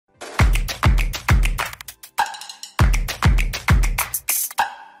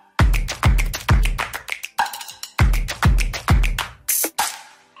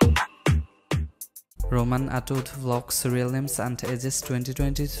Roman Atwood vlogs real names and ages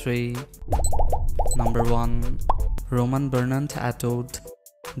 2023. Number 1. Roman Bernard Atwood.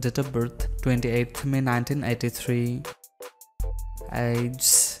 Date of birth 28th May 1983. Age,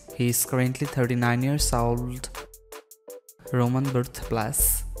 he is currently 39 years old. Roman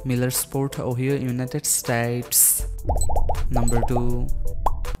birthplace, Millersport, Ohio, United States. Number 2.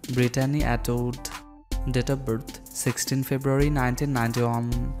 Brittney Atwood. Date of birth 16 February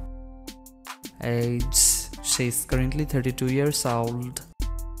 1991. Age, she is currently 32 years old.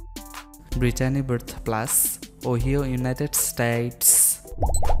 Brittney birthplace, Ohio, United States.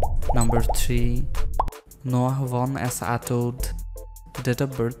 Number 3. Vaughn Atwood. Date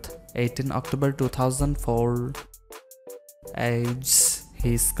of birth 18 October 2004. Age,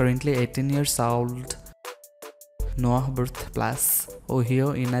 he is currently 18 years old. Birthplace,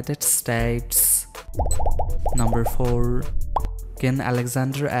 Ohio, United States. Number 4. Kane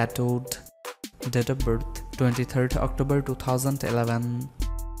Alexander Atwood. Date of birth 23rd October 2011.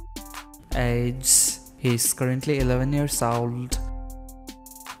 Age, he is currently 11 years old.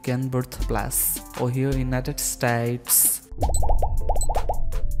 Kane birthplace, Ohio, United States.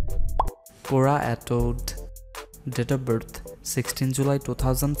 Cora Atwood. Date of birth 16 July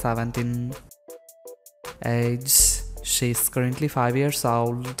 2017. Age, she is currently 5 years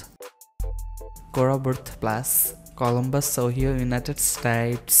old. Cora birthplace, Columbus, Ohio, United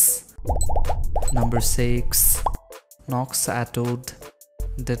States. Number 6. Knox Atwood.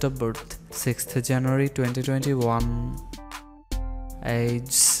 Date of birth 6th January 2021.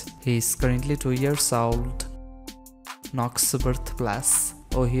 Age, he is currently 2 years old. Knox birthplace,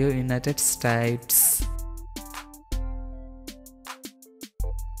 Ohio, United States.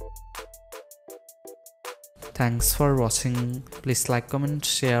 Thanks for watching. Please like, comment,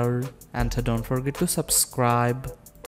 share, and don't forget to subscribe.